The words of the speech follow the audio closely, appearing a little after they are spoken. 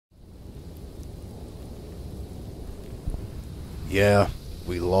Yeah,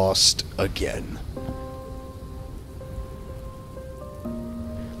 we lost again.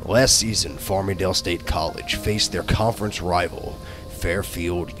 Last season, Farmingdale State College faced their conference rival,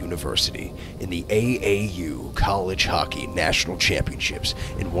 Fairfield University, in the AAU College Hockey National Championships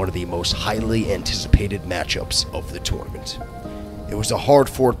in one of the most highly anticipated matchups of the tournament. It was a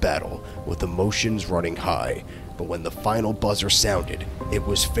hard-fought battle, with emotions running high, but when the final buzzer sounded, it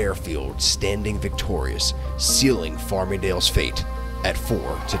was Fairfield standing victorious, sealing Farmingdale's fate at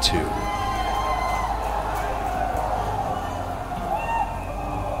 4-2.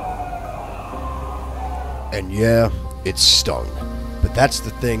 And yeah, it stung. But that's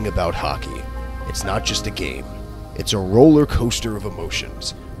the thing about hockey. It's not just a game. It's a roller coaster of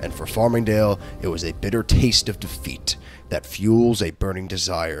emotions. And for Farmingdale, it was a bitter taste of defeat that fuels a burning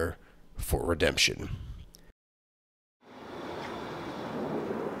desire for redemption.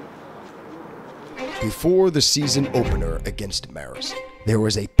 Before the season opener against Marist, there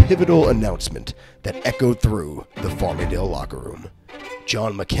was a pivotal announcement that echoed through the Farmingdale locker room.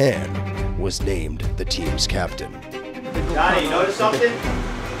 John McCann was named the team's captain. Johnny, you notice something?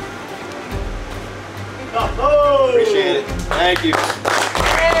 Oh, appreciate it. Thank you.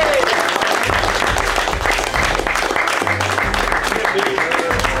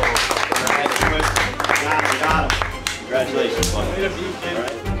 Congratulations, buddy.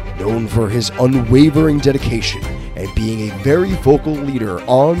 Known for his unwavering dedication and being a very vocal leader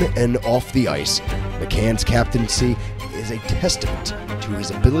on and off the ice, McCann's captaincy is a testament to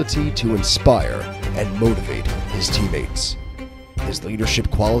his ability to inspire and motivate his teammates. His leadership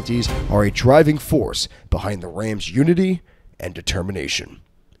qualities are a driving force behind the Rams' unity and determination.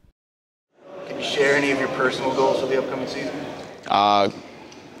 Can you share any of your personal goals for the upcoming season?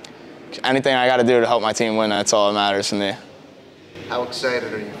 Anything I got to do to help my team win, that's all that matters to me. How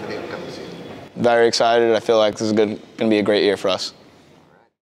excited are you for the upcoming season? Very excited. I feel like this is going to be a great year for us.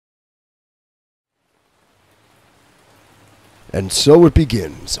 And so it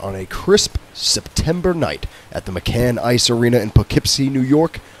begins on a crisp September night at the McCann Ice Arena in Poughkeepsie, New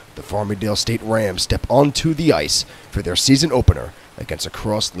York. The Farmingdale State Rams step onto the ice for their season opener against a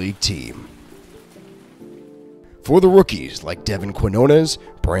cross-league team. For the rookies like Devin Quinones,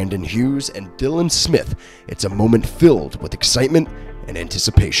 Brandon Hughes, and Dylan Smith, it's a moment filled with excitement and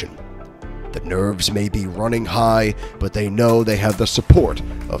anticipation. The nerves may be running high, but they know they have the support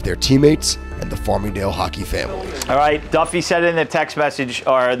of their teammates and the Farmingdale hockey family. All right, Duffy said it in the text message,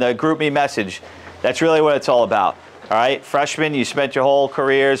 or the GroupMe message. That's really what it's all about. All right, freshmen, you spent your whole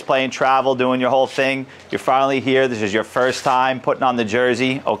careers playing travel, doing your whole thing. You're finally here. This is your first time putting on the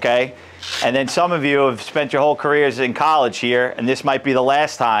jersey, okay? And then some of you have spent your whole careers in college here, and this might be the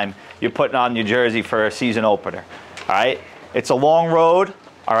last time you're putting on your jersey for a season opener. All right, it's a long road.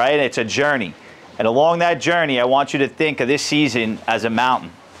 All right, it's a journey. And along that journey, I want you to think of this season as a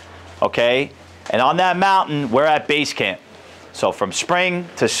mountain, okay? And on that mountain, we're at base camp. So from spring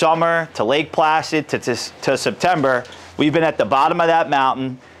to summer to Lake Placid to September, we've been at the bottom of that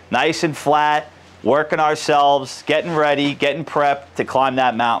mountain, nice and flat, working ourselves, getting ready, getting prepped to climb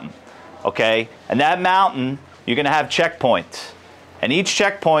that mountain, okay? And that mountain, you're gonna have checkpoints. And each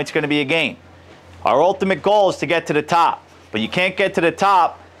checkpoint's gonna be a game. Our ultimate goal is to get to the top. But you can't get to the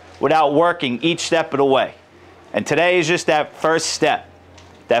top without working each step of the way. And today is just that first step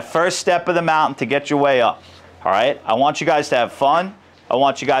of the mountain to get your way up. All right? I want you guys to have fun. I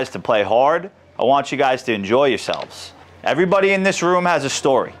want you guys to play hard. I want you guys to enjoy yourselves. Everybody in this room has a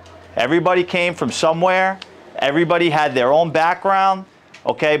story. Everybody came from somewhere. Everybody had their own background.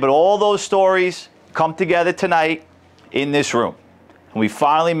 Okay? But all those stories come together tonight in this room. And we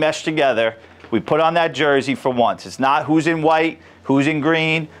finally meshed together. We put on that jersey for once. It's not who's in white, who's in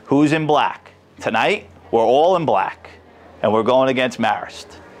green, who's in black. Tonight, we're all in black, and we're going against Marist,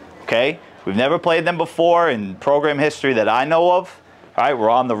 okay? We've never played them before in program history that I know of. All right, we're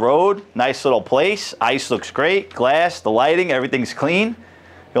on the road, nice little place. Ice looks great, glass, the lighting, everything's clean.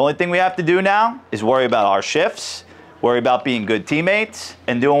 The only thing we have to do now is worry about our shifts, worry about being good teammates,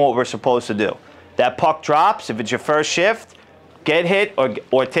 and doing what we're supposed to do. That puck drops, if it's your first shift, get hit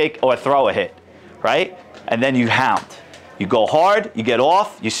or throw a hit. Right? And then you hound. You go hard, you get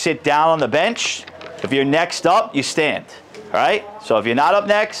off, you sit down on the bench. If you're next up, you stand. All right? So if you're not up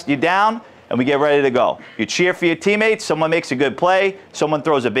next, you're down, and we get ready to go. You cheer for your teammates, someone makes a good play, someone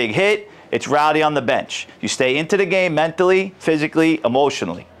throws a big hit, it's rowdy on the bench. You stay into the game mentally, physically,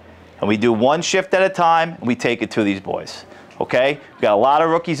 emotionally. And we do one shift at a time, and we take it to these boys. Okay? We got a lot of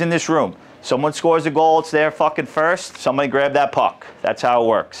rookies in this room. Someone scores a goal, it's their fucking first, somebody grab that puck. That's how it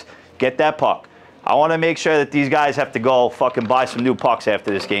works. Get that puck. I want to make sure that these guys have to go fucking buy some new pucks after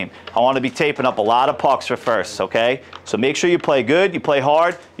this game. I want to be taping up a lot of pucks for first, okay? So make sure you play good, you play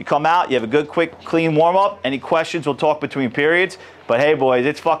hard, you come out, you have a good, quick, clean warm-up. Any questions, we'll talk between periods. But hey, boys,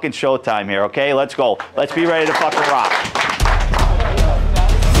 it's fucking showtime here, okay? Let's go. Let's be ready to fucking rock.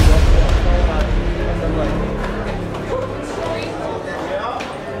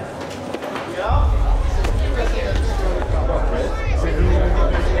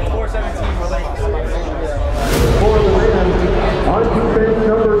 On defense,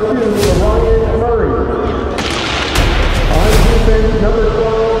 number 2, Ryan Murray. On defense, number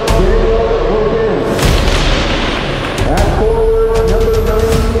 12, Daniel Logan. At forward, number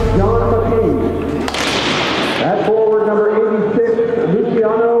 90, John McCain. At forward, number 86,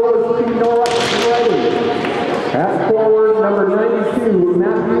 Luciano Signorelli. At forward, number 92,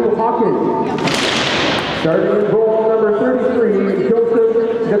 Matthew Hawkins. Starting in goal, number 33, Joseph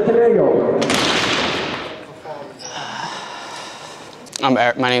Detaneo.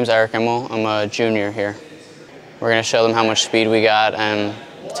 My name's Eric Immel. I'm a junior here. We're going to show them how much speed we got and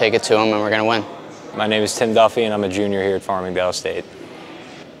take it to them, and we're going to win. My name is Tim Duffy, and I'm a junior here at Farmingdale State.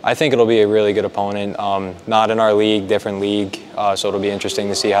 I think it'll be a really good opponent. Not in our league, different league, so it'll be interesting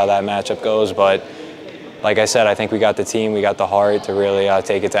to see how that matchup goes. But like I said, I think we got the team, we got the heart to really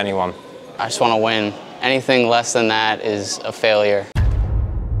take it to anyone. I just want to win. Anything less than that is a failure.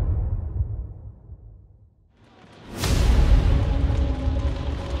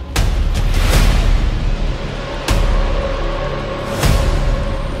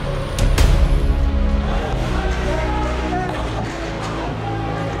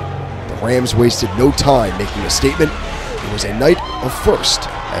 Rams wasted no time making a statement. It was a night of first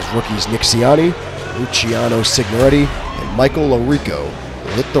as rookies Nick Ciani, Luciano Signorelli, and Michael Lorico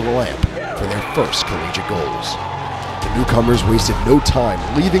lit the lamp for their first collegiate goals. The newcomers wasted no time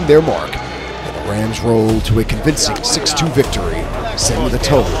leaving their mark, and the Rams rolled to a convincing 6-2 victory, setting the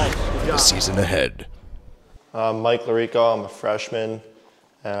tone for the season ahead. I'm Mike Lorico, I'm a freshman,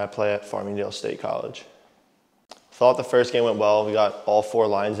 and I play at Farmingdale State College. Thought the first game went well. We got all 4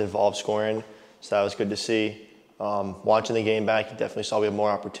 lines involved scoring, so that was good to see. Watching the game back, you definitely saw we have more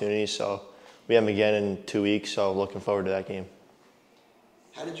opportunities, so we have them again in 2 weeks, so looking forward to that game.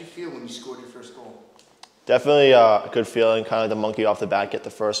 How did you feel when you scored your first goal? Definitely a good feeling, kind of like the monkey off the back, get the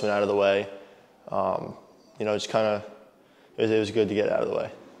first one out of the way. You know, just kind of, it was good to get it out of the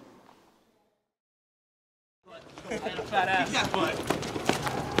way. I had a fat ass. I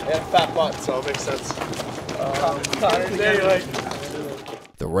had a fat butt, so it makes sense.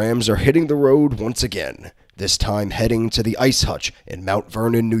 The Rams are hitting the road once again, this time heading to the Ice Hutch in Mount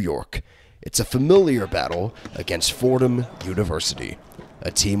Vernon, New York. It's a familiar battle against Fordham University, a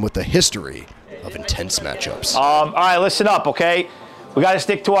team with a history of intense matchups. All right, listen up, okay? We got to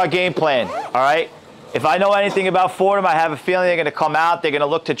stick to our game plan, all right? If I know anything about Fordham, I have a feeling they're going to come out, they're going to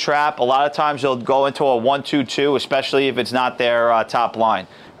look to trap. A lot of times they'll go into a 1-2-2, especially if it's not their top line.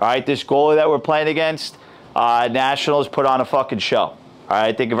 All right, this goalie that we're playing against, Nationals put on a fucking show. All right,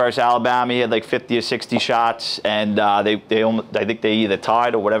 I think versus Alabama, he had like 50 or 60 shots, and I think they either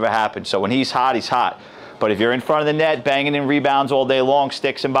tied or whatever happened. So when he's hot, he's hot. But if you're in front of the net, banging in rebounds all day long,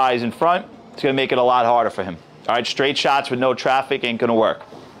 sticks and bodies in front, it's going to make it a lot harder for him. All right, straight shots with no traffic ain't going to work.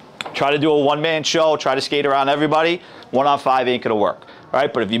 Try to do a one-man show, try to skate around everybody. 1-on-5 ain't going to work. All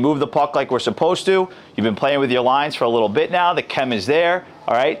right, but if you move the puck like we're supposed to, you've been playing with your lines for a little bit now, the chem is there,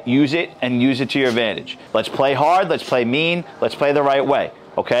 all right? Use it and use it to your advantage. Let's play hard, let's play mean, let's play the right way,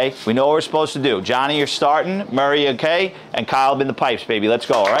 okay? We know what we're supposed to do. Johnny, you're starting, Murray, okay? And Kyle in the pipes, baby. Let's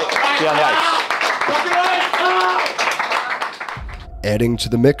go, all right? See you on the ice. Adding to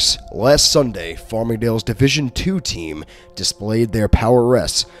the mix, last Sunday, Farmingdale's Division II team displayed their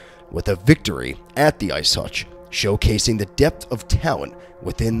prowess with a victory at the Ice Hutch, showcasing the depth of talent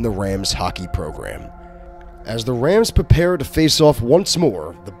within the Rams hockey program. As the Rams prepare to face off once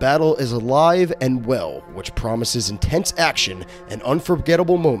more, the battle is alive and well, which promises intense action and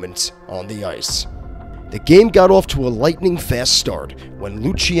unforgettable moments on the ice. The game got off to a lightning-fast start when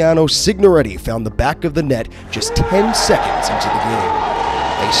Luciano Signorelli found the back of the net just 10 seconds into the game.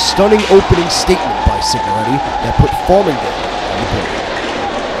 A stunning opening statement by Signorelli that put Farmingdale on the board.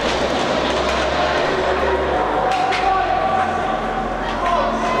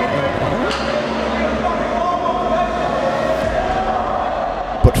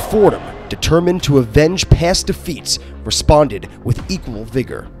 But Fordham, determined to avenge past defeats, responded with equal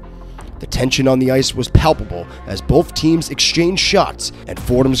vigor. The tension on the ice was palpable as both teams exchanged shots, and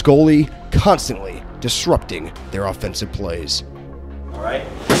Fordham's goalie constantly disrupting their offensive plays. All right,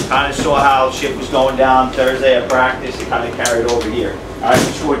 kind of saw how shit was going down Thursday at practice. It kind of carried over here. All right,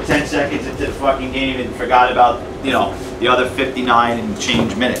 we scored 10 seconds into the fucking game and forgot about, you know, the other 59 and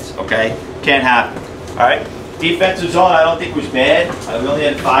change minutes, okay? Can't happen. All right? Defensive zone, I don't think was bad. We only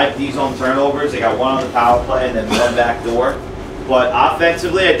had 5 D-zone turnovers. They got 1 on the power play and then 1 back door. But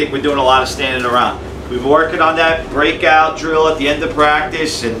offensively, I think we're doing a lot of standing around. We've been working on that breakout drill at the end of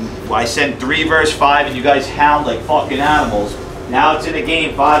practice, and I send 3 versus 5, and you guys hound like fucking animals. Now it's in a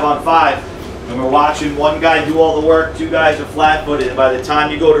game, 5 on 5, and we're watching one guy do all the work, 2 guys are flat-footed, and by the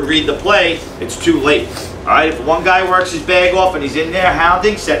time you go to read the play, it's too late. All right, if one guy works his bag off and he's in there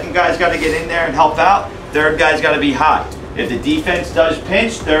hounding, second guy's got to get in there and help out, third guy's got to be hot. If the defense does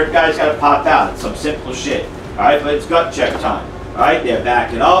pinch, third guy's got to pop out. It's some simple shit. All right, but it's gut check time. All right, they're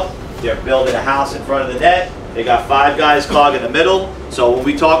backing up. They're building a house in front of the net. They got 5 guys clogging the middle. So when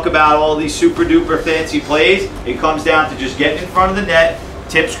we talk about all these super duper fancy plays, it comes down to just getting in front of the net,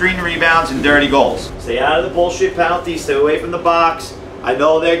 tip screen rebounds, and dirty goals. Stay out of the bullshit penalties. Stay away from the box. I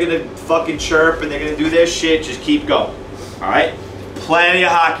know they're going to fucking chirp and they're going to do their shit. Just keep going. All right? Plenty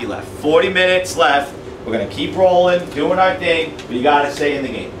of hockey left. 40 minutes left. We're going to keep rolling, doing our thing, but you got to stay in the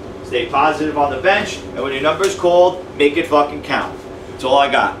game. Stay positive on the bench, and when your number's called, make it fucking count. That's all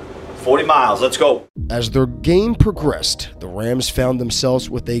I got. 40 miles, let's go. As their game progressed, the Rams found themselves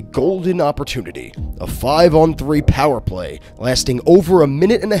with a golden opportunity. A 5-on-3 power play lasting over a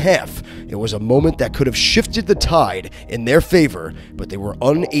minute and a half. It was a moment that could have shifted the tide in their favor, but they were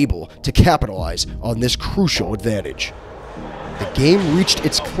unable to capitalize on this crucial advantage. The game reached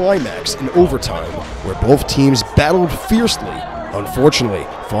its climax in overtime, where both teams battled fiercely. Unfortunately,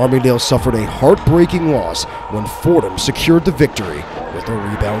 Farmingdale suffered a heartbreaking loss when Fordham secured the victory with a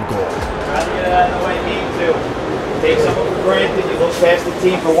rebound goal. Try to get it out of the way, team too. Take someone for granted, you look past the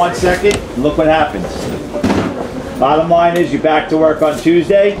team for 1 second, and look what happens. Bottom line is, you're back to work on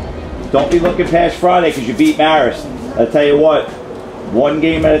Tuesday. Don't be looking past Friday because you beat Marist. I'll tell you what, 1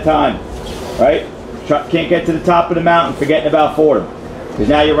 game at a time, right? Can't get to the top of the mountain forgetting about Fordham, because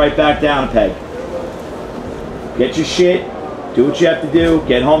now you're right back down a peg. Get your shit, do what you have to do,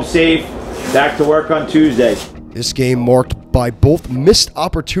 get home safe, back to work on Tuesday. This game marked by both missed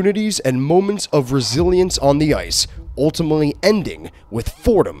opportunities and moments of resilience on the ice, ultimately ending with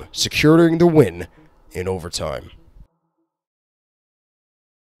Fordham securing the win in overtime.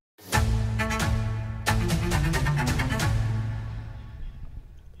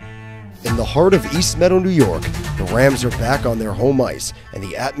 In the heart of East Meadow, New York, the Rams are back on their home ice, and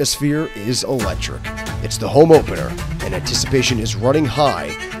the atmosphere is electric. It's the home opener, and anticipation is running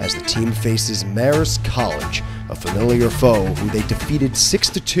high as the team faces Marist College, a familiar foe who they defeated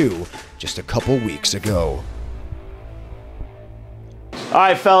 6-2 just a couple weeks ago. All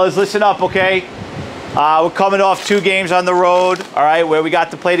right, fellas, listen up, okay? We're coming off 2 games on the road, all right, where we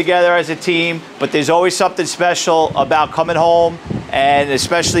got to play together as a team, but there's always something special about coming home, and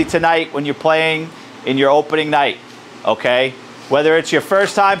especially tonight when you're playing in your opening night, okay? Whether it's your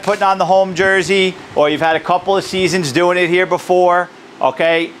first time putting on the home jersey or you've had a couple of seasons doing it here before,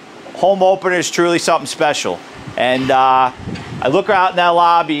 okay? Home opener is truly something special. And I look out in that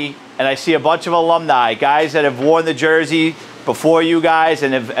lobby and I see a bunch of alumni, guys that have worn the jersey before you guys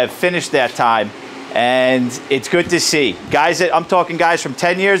and have finished that time. And it's good to see. Guys that, I'm talking guys from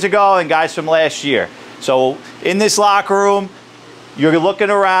 10 years ago and guys from last year. So in this locker room, you're looking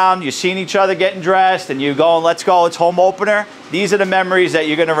around, you're seeing each other getting dressed, and you're going, let's go, it's home opener. These are the memories that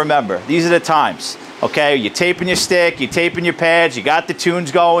you're going to remember. These are the times, okay? You're taping your stick, you're taping your pads, you got the tunes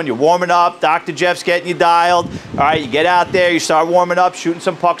going, you're warming up, Dr. Jeff's getting you dialed. All right, you get out there, you start warming up, shooting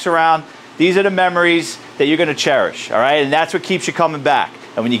some pucks around. These are the memories that you're going to cherish, all right? And that's what keeps you coming back.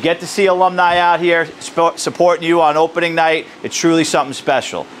 And when you get to see alumni out here supporting you on opening night, it's truly something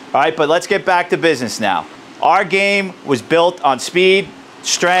special. All right, but let's get back to business now. Our game was built on speed,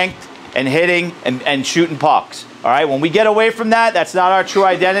 strength, and hitting and shooting pucks. All right, when we get away from that, that's not our true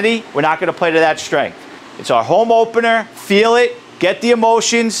identity. We're not going to play to that strength. It's our home opener. Feel it, get the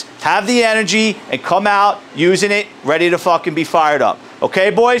emotions, have the energy, and come out using it, ready to fucking be fired up.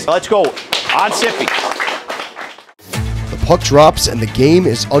 Okay, boys? Let's go. On Sippy. The puck drops and the game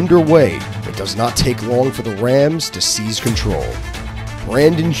is underway. It does not take long for the Rams to seize control.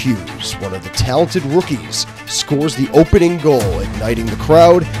 Brandon Hughes, one of the talented rookies, scores the opening goal, igniting the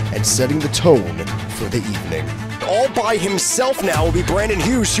crowd and setting the tone for the evening. All by himself now will be Brandon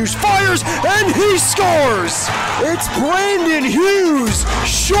Hughes. Hughes fires and he scores! It's Brandon Hughes!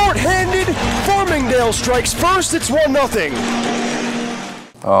 Short-handed, Farmingdale strikes first. It's 1-0.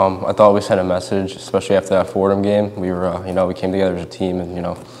 I thought we sent a message, especially after that Fordham game. We were, we came together as a team, and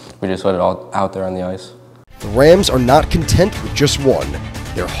we just let it all out there on the ice. The Rams are not content with just one.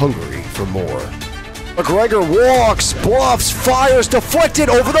 They're hungry for more. McGregor walks, bluffs, fires, deflected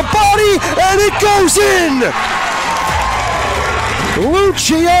over the body, and it goes in!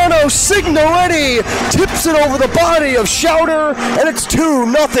 Luciano Signoretti tips it over the body of Schauder, and it's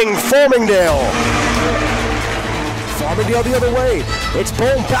 2-0 Farmingdale. Farmingdale the other way. It's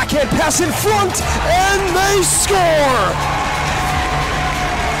Bohm, backhand pass in front, and they score!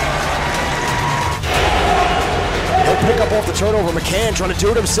 He'll pick up off the turnover. McCann trying to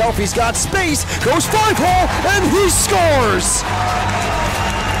do it himself. He's got space, goes 5-hole, and he scores!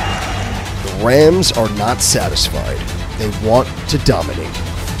 The Rams are not satisfied. They want to dominate.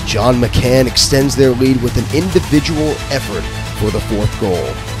 John McCann extends their lead with an individual effort for the 4th goal.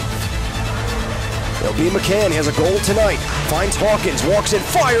 It'll be McCann. He has a goal tonight. Finds Hawkins, walks in,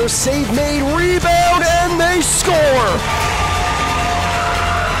 fires, save made, rebound, and they score!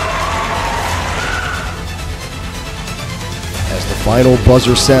 As the final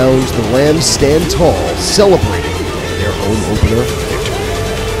buzzer sounds, the Rams stand tall, celebrating their home opener victory.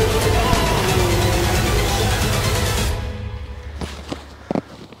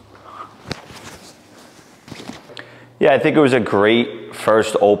 Yeah, I think it was a great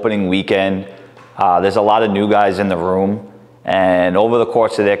first opening weekend. There's a lot of new guys in the room, and over the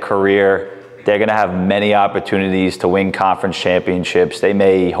course of their career, they're going to have many opportunities to win conference championships. They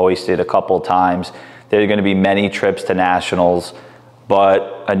may hoist it a couple times. There are going to be many trips to nationals,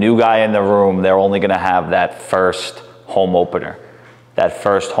 but a new guy in the room, they're only going to have that first home opener, that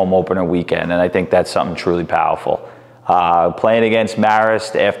first home opener weekend, and I think that's something truly powerful. Playing against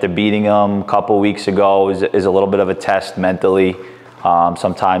Marist after beating them a couple weeks ago is a little bit of a test mentally.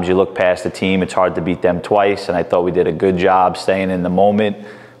 Sometimes you look past the team, it's hard to beat them twice, and I thought we did a good job staying in the moment,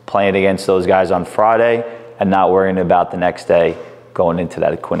 playing against those guys on Friday, and not worrying about the next day going into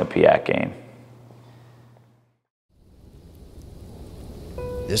that Quinnipiac game.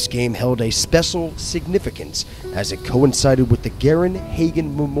 This game held a special significance as it coincided with the Garen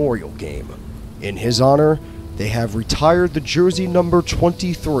Hagen Memorial Game. In his honor, they have retired the jersey number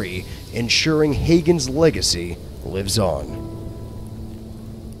 23, ensuring Hagen's legacy lives on.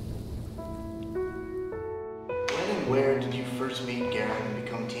 When and where did you first meet Garen and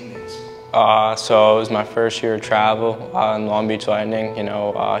become teammates? So it was my first year of travel in Long Beach Lightning. You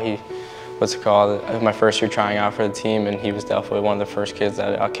know, my first year trying out for the team, and he was definitely one of the first kids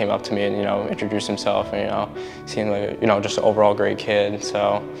that came up to me and, you know, introduced himself, and, you know, seemed like, you know, just an overall great kid.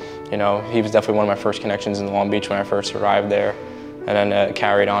 So, you know, he was definitely one of my first connections in Long Beach when I first arrived there, and then it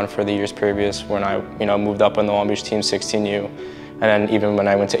carried on for the years previous when I, you know, moved up on the Long Beach team 16U, and then even when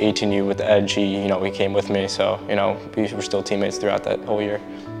I went to 18U with Ed G, you know, he came with me, so, you know, we were still teammates throughout that whole year.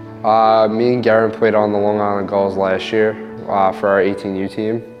 Me and Garen played on the Long Island Gulls last year for our 18U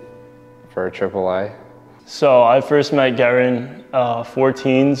team. For AAA. So I first met Garen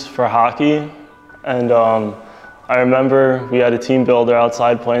 14s for hockey, and I remember we had a team builder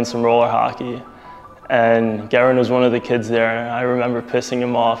outside playing some roller hockey, and Garen was one of the kids there, and I remember pissing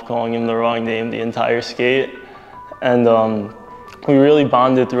him off, calling him the wrong name the entire skate, and we really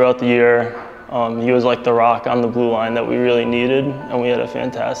bonded throughout the year. He was like the rock on the blue line that we really needed, and we had a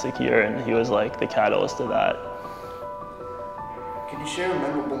fantastic year, and he was like the catalyst of that. Can you share a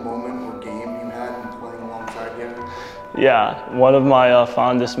memorable moment or game you had in playing alongside Garen? Yeah, one of my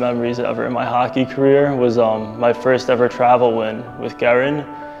fondest memories ever in my hockey career was my first ever travel win with Garen.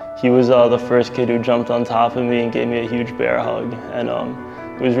 He was the first kid who jumped on top of me and gave me a huge bear hug, and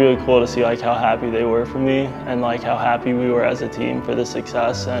it was really cool to see like how happy they were for me and like how happy we were as a team for the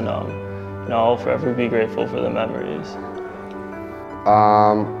success, and you know, I'll forever be grateful for the memories.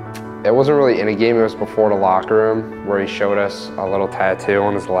 It wasn't really in a game, it was before the locker room where he showed us a little tattoo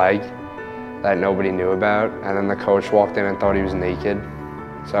on his leg that nobody knew about, and then the coach walked in and thought he was naked.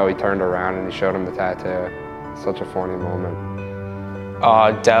 So he turned around and he showed him the tattoo. Such a funny moment.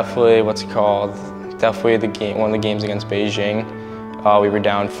 Definitely, definitely the game, one of the games against Beijing. We were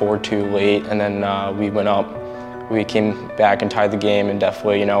down 4-2 late, and then we went up. We came back and tied the game, and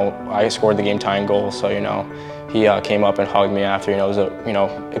definitely, you know, I scored the game-tying goal, so, you know, he came up and hugged me after. You know, it was a, you know,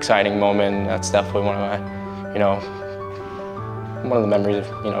 exciting moment. That's definitely one of my, you know, one of the memories,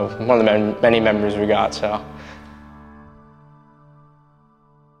 you know, one of the many memories we got, so.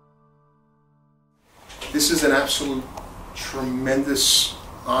 This is an absolute tremendous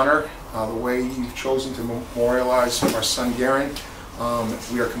honor, the way you've chosen to memorialize our son Garen.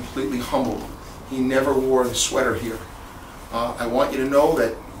 We are completely humbled. He never wore the sweater here. I want you to know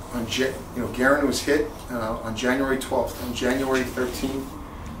that Garen was hit on January 12th. On January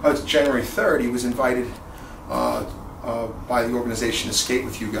 13th, January 3rd, he was invited by the organization to skate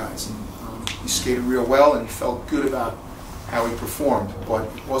with you guys. And, he skated real well, and he felt good about how he performed. But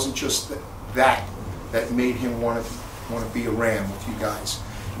it wasn't just that. that made him want to be a Ram with you guys.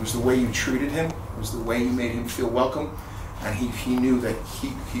 It was the way you treated him. It was the way you made him feel welcome. And he knew that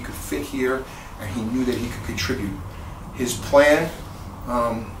he could fit here, and he knew that he could contribute. His plan,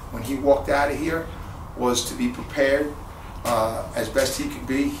 when he walked out of here, was to be prepared as best he could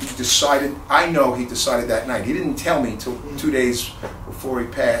be. He decided, I know he decided that night. He didn't tell me until 2 days before he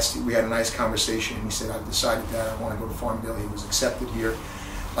passed. We had a nice conversation, and he said, I've decided that I want to go to Farmingdale. He was accepted here,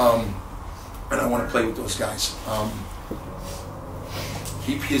 and I want to play with those guys.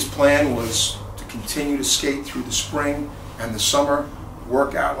 His plan was to continue to skate through the spring and the summer,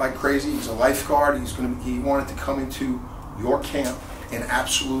 work out like crazy. He's a lifeguard. He wanted to come into your camp in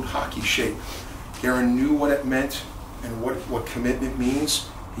absolute hockey shape. Guerin knew what it meant and what commitment means.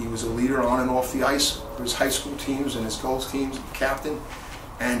 He was a leader on and off the ice for his high school teams and his girls teams, captain,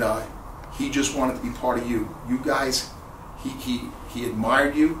 and he just wanted to be part of you. You guys, he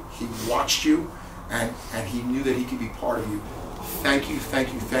admired you, he watched you, and he knew that he could be part of you. Thank you,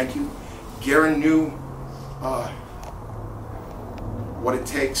 thank you, thank you. Guerin knew what it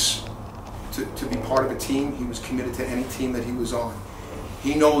takes to be part of a team. He was committed to any team that he was on.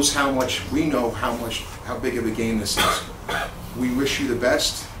 He knows how much, we know how big of a game this is. We wish you the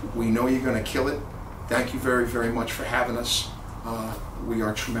best. We know you're going to kill it. Thank you very, very much for having us. We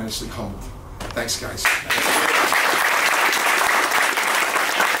are tremendously humbled. Thanks, guys.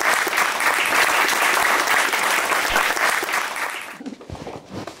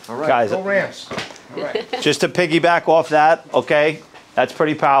 All right, guys, go Rams. All right. Just to piggyback off that, okay, that's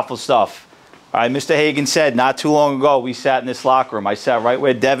pretty powerful stuff. All right, Mr. Hagan said not too long ago we sat in this locker room. I sat right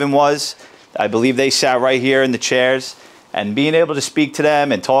where Devin was. I believe they sat right here in the chairs. And being able to speak to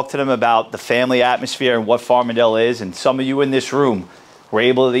them and talk to them about the family atmosphere and what Farmingdale is, and some of you in this room were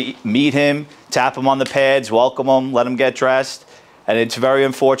able to meet him, tap him on the pads, welcome him, let him get dressed. And it's very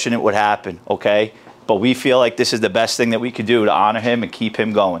unfortunate what happened, okay? But we feel like this is the best thing that we could do to honor him and keep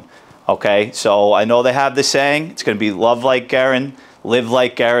him going, okay? So I know they have the saying, it's going to be love like Guerin, live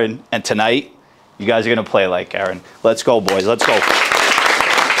like Guerin, and tonight, you guys are going to play like Guerin. Let's go, boys. Let's go.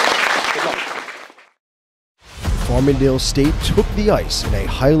 Farmingdale State took the ice in a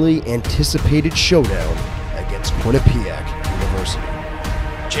highly anticipated showdown against Quinnipiac University.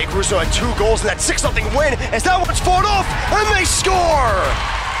 Jake Russo had 2 goals in that 6-0 win as that one's fought off, and they score!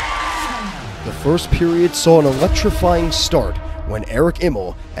 The first period saw an electrifying start when Eric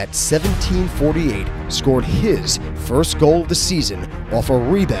Immel at 17:48 scored his first goal of the season off a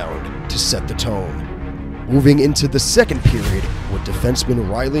rebound to set the tone. Moving into the second period with defenseman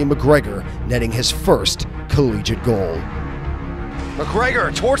Riley McGregor netting his first collegiate goal.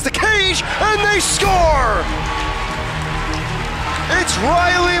 McGregor towards the cage, and they score! It's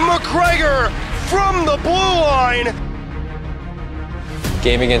Riley McGregor from the blue line.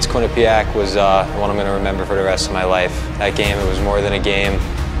 Game against Quinnipiac was one I'm going to remember for the rest of my life. That game, it was more than a game,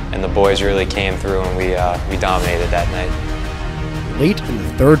 and the boys really came through, and we dominated that night. Late in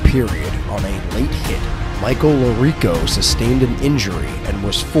the third period, on a late hit, Michael Larico sustained an injury and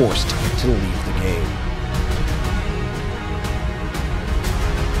was forced to leave the game.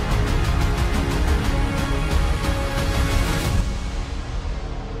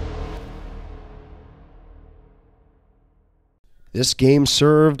 This game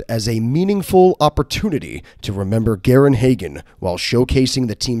served as a meaningful opportunity to remember Guerin Hagan while showcasing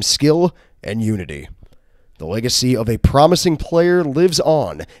the team's skill and unity. The legacy of a promising player lives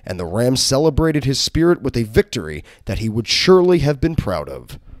on, and the Rams celebrated his spirit with a victory that he would surely have been proud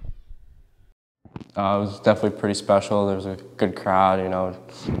of. It was definitely pretty special. There was a good crowd,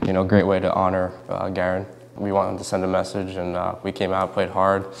 great way to honor Guerin. We wanted to send a message, and we came out, played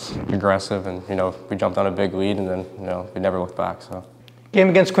hard, aggressive, and we jumped on a big lead, and then we never looked back. So, game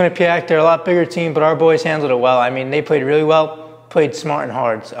against Quinnipiac, they're a lot bigger team, but our boys handled it well. I mean, they played really well, played smart and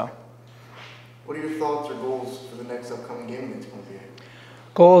hard. So, what are your thoughts or goals for the next upcoming game against Quinnipiac?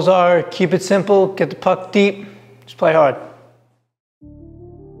 Goals are keep it simple, get the puck deep, just play hard.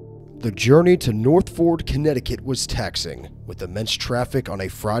 The journey to North Ford, Connecticut was taxing, with immense traffic on a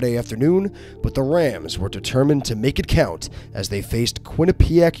Friday afternoon, but the Rams were determined to make it count as they faced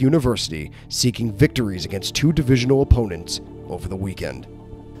Quinnipiac University, seeking victories against 2 divisional opponents over the weekend.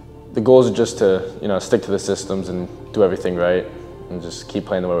 The goal is just to, stick to the systems and do everything right, and just keep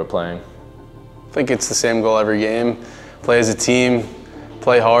playing the way we're playing. I think it's the same goal every game. Play as a team,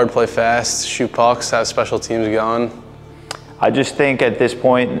 play hard, play fast, shoot pucks, have special teams going. I just think at this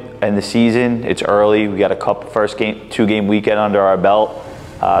point in the season, it's early. We got a first 2-game weekend under our belt.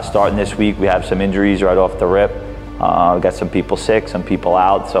 Starting this week, we have some injuries right off the rip. We got some people sick, some people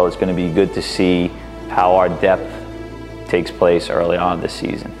out, so it's going to be good to see how our depth takes place early on this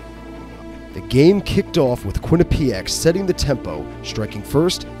season. The game kicked off with Quinnipiac setting the tempo, striking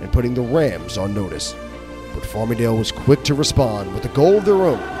first and putting the Rams on notice. But Farmingdale was quick to respond with a goal of their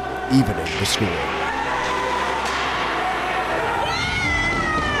own, evening the score.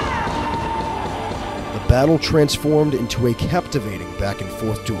 The battle transformed into a captivating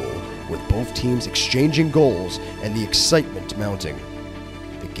back-and-forth duel, with both teams exchanging goals and the excitement mounting.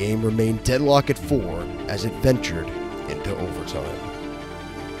 The game remained deadlock at 4 as it ventured into overtime.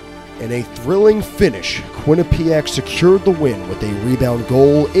 In a thrilling finish, Quinnipiac secured the win with a rebound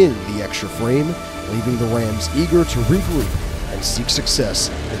goal in the extra frame, leaving the Rams eager to regroup and seek success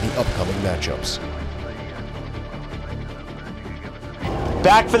in the upcoming matchups.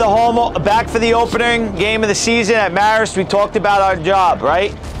 Back for the opening game of the season at Marist. We talked about our job,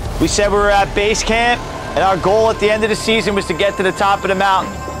 right? We said we were at base camp, and our goal at the end of the season was to get to the top of the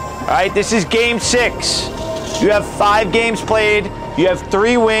mountain. All right, this is game 6. You have 5 games played. You have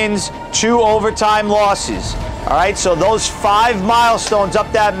 3 wins, 2 overtime losses. All right, so those 5 milestones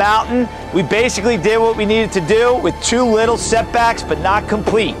up that mountain, we basically did what we needed to do with 2 little setbacks, but not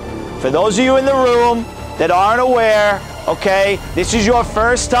complete. For those of you in the room that aren't aware, okay, this is your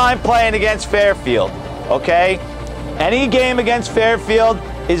first time playing against Fairfield, okay? Any game against Fairfield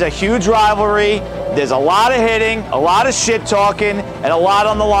is a huge rivalry. There's a lot of hitting, a lot of shit talking, and a lot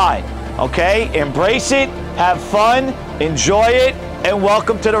on the line, okay? Embrace it, have fun, enjoy it, and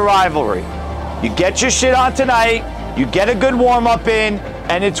welcome to the rivalry. You get your shit on tonight, you get a good warm-up in,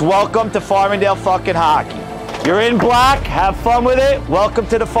 and it's welcome to Farmingdale fucking hockey. You're in black, have fun with it. Welcome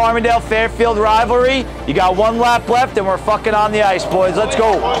to the Farmingdale-Fairfield rivalry. You got 1 lap left, and we're fucking on the ice, boys. Let's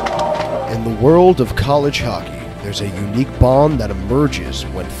go. In the world of college hockey, there's a unique bond that emerges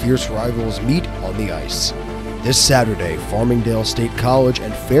when fierce rivals meet on the ice. This Saturday, Farmingdale State College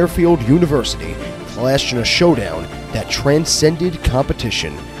and Fairfield University clashed in a showdown that transcended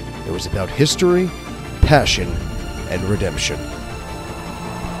competition. It was about history, passion, and redemption.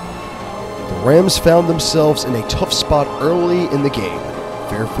 The Rams found themselves in a tough spot early in the game.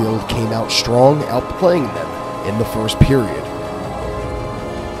 Fairfield came out strong, outplaying them in the first period.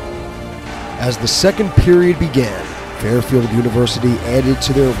 As the second period began, Fairfield University added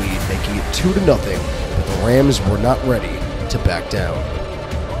to their lead, making it 2-0, but the Rams were not ready to back down.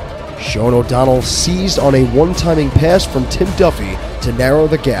 Sean O'Donnell seized on a one-timing pass from Tim Duffy to narrow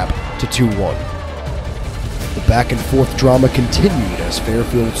the gap to 2-1. The back-and-forth drama continued as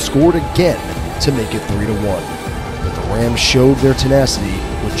Fairfield scored again to make it 3-1. But the Rams showed their tenacity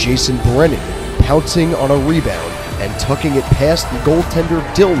with Jason Brennan pouncing on a rebound and tucking it past the goaltender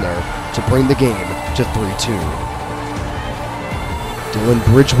Dillner to bring the game to 3-2. Dylan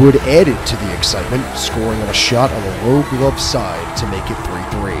Bridgewood added to the excitement, scoring on a shot on the low glove side to make it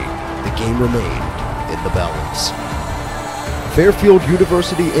 3-3. The game remained in the balance. Fairfield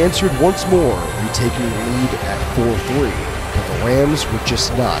University answered once more, retaking the lead at 4-3, but the Rams would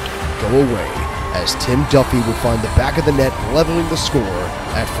just not go away, as Tim Duffy would find the back of the net, leveling the score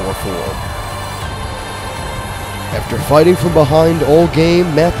at 4-4. After fighting from behind all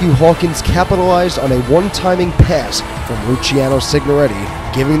game, Matthew Hawkins capitalized on a one-timing pass from Luciano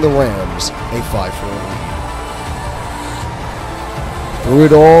Signoretti, giving the Rams a 5-4 lead. Through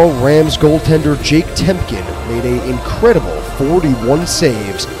it all, Rams goaltender Jake Temkin made an incredible 41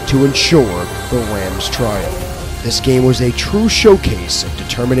 saves to ensure the Rams' triumph. This game was a true showcase of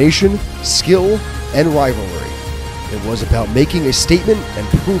determination, skill, and rivalry. It was about making a statement and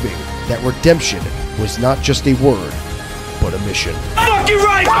proving that redemption was not just a word, but a mission. Fucking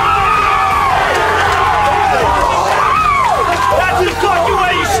right! That's the fucking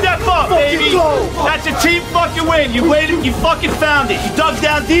way you step up, baby! That's a team fucking win. You waited, you fucking found it. You dug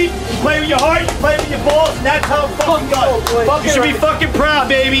down deep, you play with your heart, you play with your balls, and that's how it fucking goes. You should be fucking proud,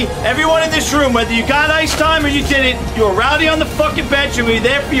 baby. Everyone in this room, whether you got ice time or you didn't, you were rowdy on the fucking bench and we were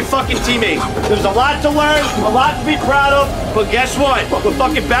there for your fucking teammates. There's a lot to learn, a lot to be proud of, but guess what? We're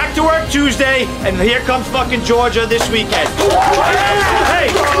fucking back to work Tuesday, and here comes fucking Georgia this weekend. Hey,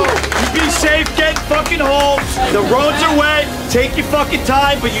 you be safe, get fucking home. The roads are wet, take your fucking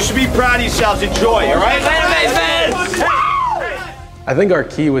time, but you should be proud of yourselves. Enjoy, all right? I think our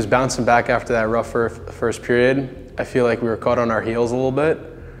key was bouncing back after that rough first period. I feel like we were caught on our heels a little bit.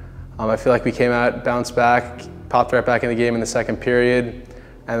 I feel like we came out, bounced back, popped right back in the game in the second period,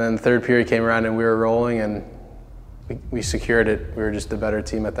 and then the third period came around and we were rolling and we secured it. We were just the better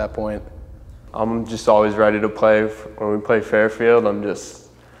team at that point. I'm just always ready to play. When we play Fairfield,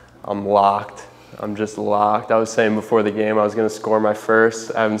 I'm locked. I'm just locked. I was saying before the game I was going to score my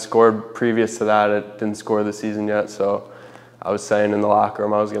first. I haven't scored previous to that. I didn't score this season yet, so I was saying in the locker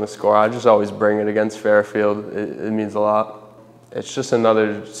room I was going to score. I just always bring it against Fairfield. It means a lot. it's just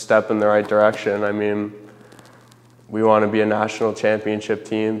another step in the right direction. I mean, we want to be a national championship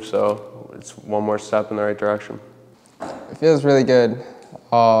team, so it's one more step in the right direction. It feels really good.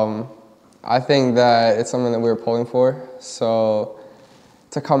 I think that it's something that we were pulling for. So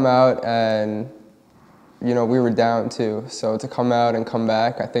to come out and, you know, we were down too. So to come out and come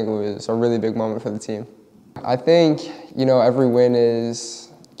back, I think it was a really big moment for the team. I think, you know, every win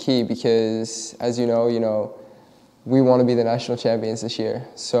is key because, as you know, we want to be the national champions this year.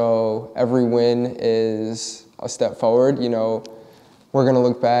 So every win is a step forward. You know, we're going to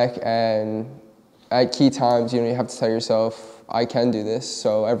look back and at key times, you know, you have to tell yourself, I can do this.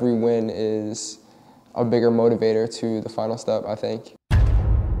 So every win is a bigger motivator to the final step, I think.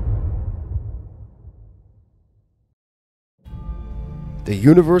 The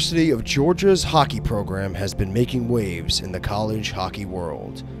University of Georgia's hockey program has been making waves in the college hockey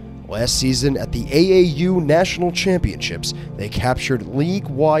world. Last season at the AAU National Championships, they captured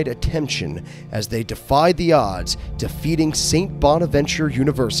league-wide attention as they defied the odds, defeating St. Bonaventure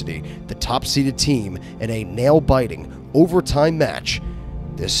University, the top-seeded team, in a nail-biting overtime match.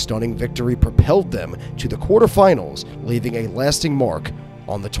 This stunning victory propelled them to the quarterfinals, leaving a lasting mark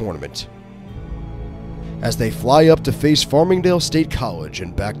on the tournament. As they fly up to face Farmingdale State College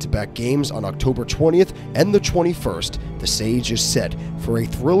in back-to-back games on October 20th and the 21st, the Sage is set for a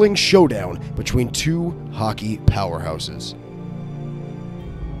thrilling showdown between two hockey powerhouses.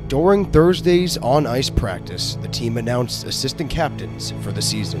 During Thursday's on-ice practice, the team announced assistant captains for the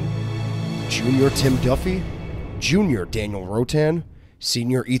season. Junior Tim Duffy, Junior Daniel Rotan,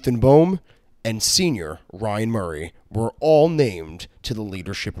 Senior Ethan Boehm, and Senior Ryan Murray were all named to the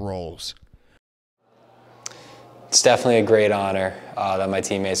leadership roles. It's definitely a great honor that my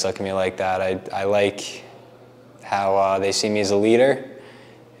teammates look at me like that. I like how they see me as a leader,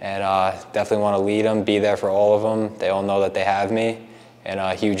 and definitely want to lead them, be there for all of them. They all know that they have me, and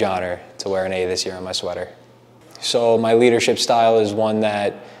a huge honor to wear an A this year on my sweater. So my leadership style is one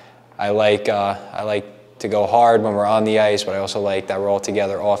that I like to go hard when we're on the ice, but I also like that we're all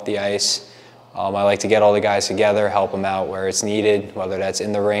together off the ice. I like to get all the guys together, help them out where it's needed, whether that's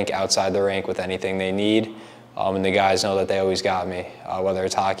in the rink, outside the rink, with anything they need. And the guys know that they always got me, whether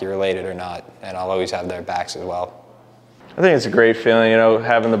it's hockey related or not, and I'll always have their backs as well. I think it's a great feeling, you know,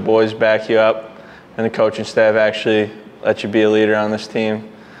 having the boys back you up and the coaching staff actually let you be a leader on this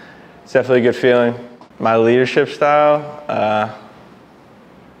team. It's definitely a good feeling. My leadership style, I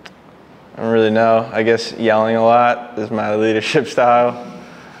don't really know. I guess yelling a lot is my leadership style.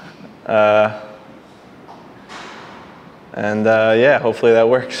 Yeah, hopefully that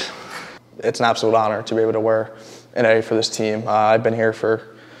works. It's an absolute honor to be able to wear an A for this team. I've been here for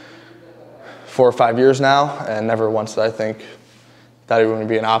 4 or 5 years now, and never once did I think that it would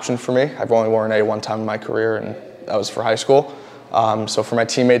be an option for me. I've only worn an A one time in my career, and that was for high school. So for my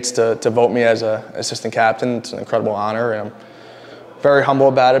teammates to vote me as an assistant captain, it's an incredible honor, and I'm very humble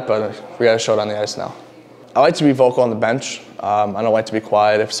about it, but we got to show it on the ice now. I like to be vocal on the bench. I don't like to be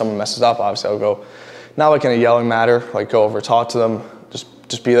quiet. If someone messes up, obviously I'll go, not like in a yelling matter, like go over, talk to them,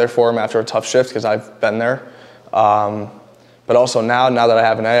 just be there for them after a tough shift, because I've been there. But also now that I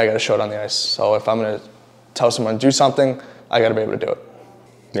have an A, I got to show it on the ice. So if I'm going to tell someone to do something, I got to be able to do it.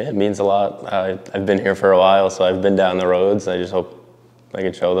 Yeah, it means a lot. I've been here for a while, so I've been down the roads. I just hope I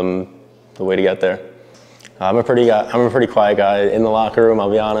can show them the way to get there. I'm a pretty quiet guy in the locker room,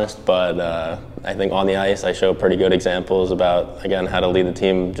 I'll be honest, but I think on the ice I show pretty good examples about, again, how to lead the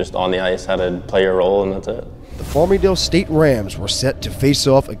team just on the ice, how to play your role, and that's it. The Farmingdale State Rams were set to face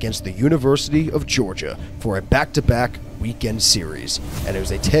off against the University of Georgia for a back-to-back weekend series, and it was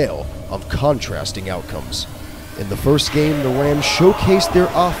a tale of contrasting outcomes. In the first game, the Rams showcased their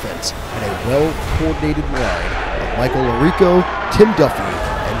offense and a well-coordinated line of Michael Larico, Tim Duffy,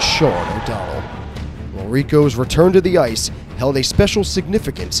 and Sean O'Donnell. Larico's return to the ice held a special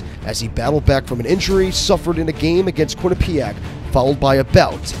significance as he battled back from an injury suffered in a game against Quinnipiac, followed by a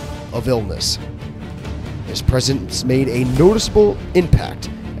bout of illness. His presence made a noticeable impact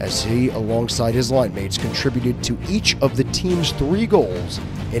as he, alongside his line mates, contributed to each of the team's 3 goals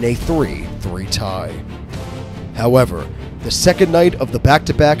in a 3-3 tie. However, the second night of the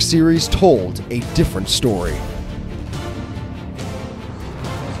back-to-back series told a different story.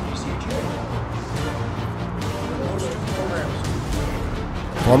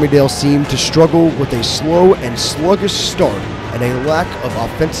 Farmingdale seemed to struggle with a slow and sluggish start and a lack of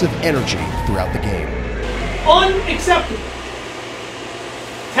offensive energy throughout the game. Unacceptable.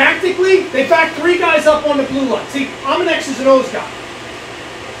 Tactically, they backed 3 guys up on the blue line. See, I'm an X's and O's guy.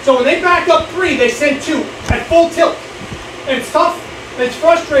 So when they back up 3, they send 2 at full tilt. And it's tough, and it's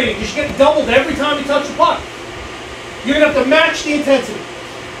frustrating because you get doubled every time you touch the puck. You're going to have to match the intensity.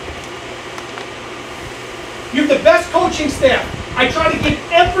 You have the best coaching staff. I try to give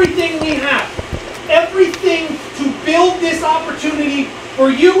everything we have, everything to build this opportunity for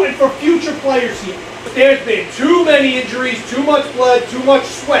you and for future players here. There's been too many injuries, too much blood, too much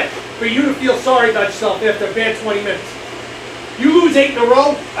sweat for you to feel sorry about yourself after a bad 20 minutes. You lose 8 in a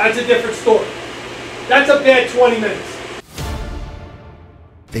row, that's a different story. That's a bad 20 minutes.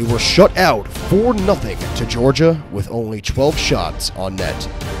 They were shut out 4-0 to Georgia with only 12 shots on net.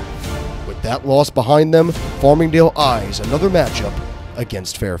 With that loss behind them, Farmingdale eyes another matchup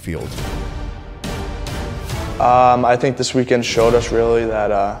against Fairfield. I think this weekend showed us really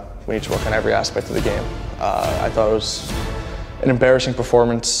that we need to work on every aspect of the game. I thought it was an embarrassing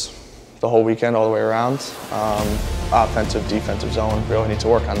performance the whole weekend, all the way around. Offensive, defensive zone, really need to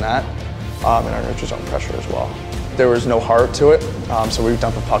work on that, and our neutral zone pressure as well. There was no heart to it, so we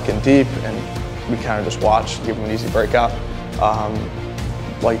dumped a puck in deep, and we kind of just watched, give them an easy breakout.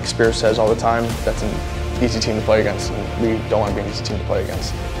 Like Spears says all the time, that's an easy team to play against, and we don't want to be an easy team to play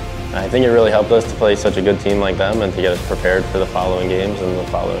against. I think it really helped us to play such a good team like them and to get us prepared for the following games and the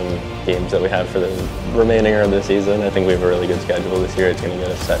following games that we have for the remainder of the season. I think we have a really good schedule this year. It's going to get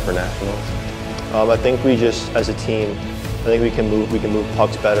us set for nationals. I think we just, as a team, I think we can move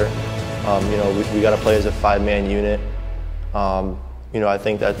pucks better. You know, we got to play as a 5-man unit. You know, I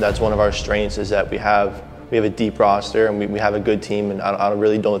think that's one of our strengths is that we have a deep roster and we have a good team, and I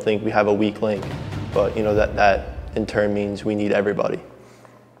really don't think we have a weak link. But you know that in turn means we need everybody.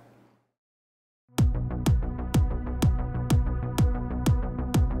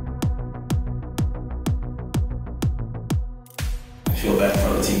 I feel bad for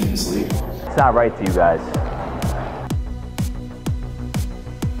other teams in this league. It's not right to you guys.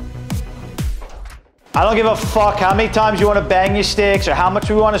 I don't give a fuck how many times you want to bang your sticks or how much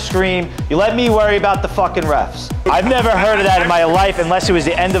we want to scream. You let me worry about the fucking refs. I've never heard of that in my life unless it was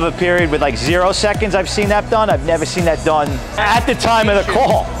the end of a period with like 0 seconds. I've seen that done. I've never seen that done at the time of the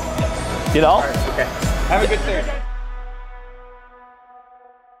call. You know? Okay. Have a good day.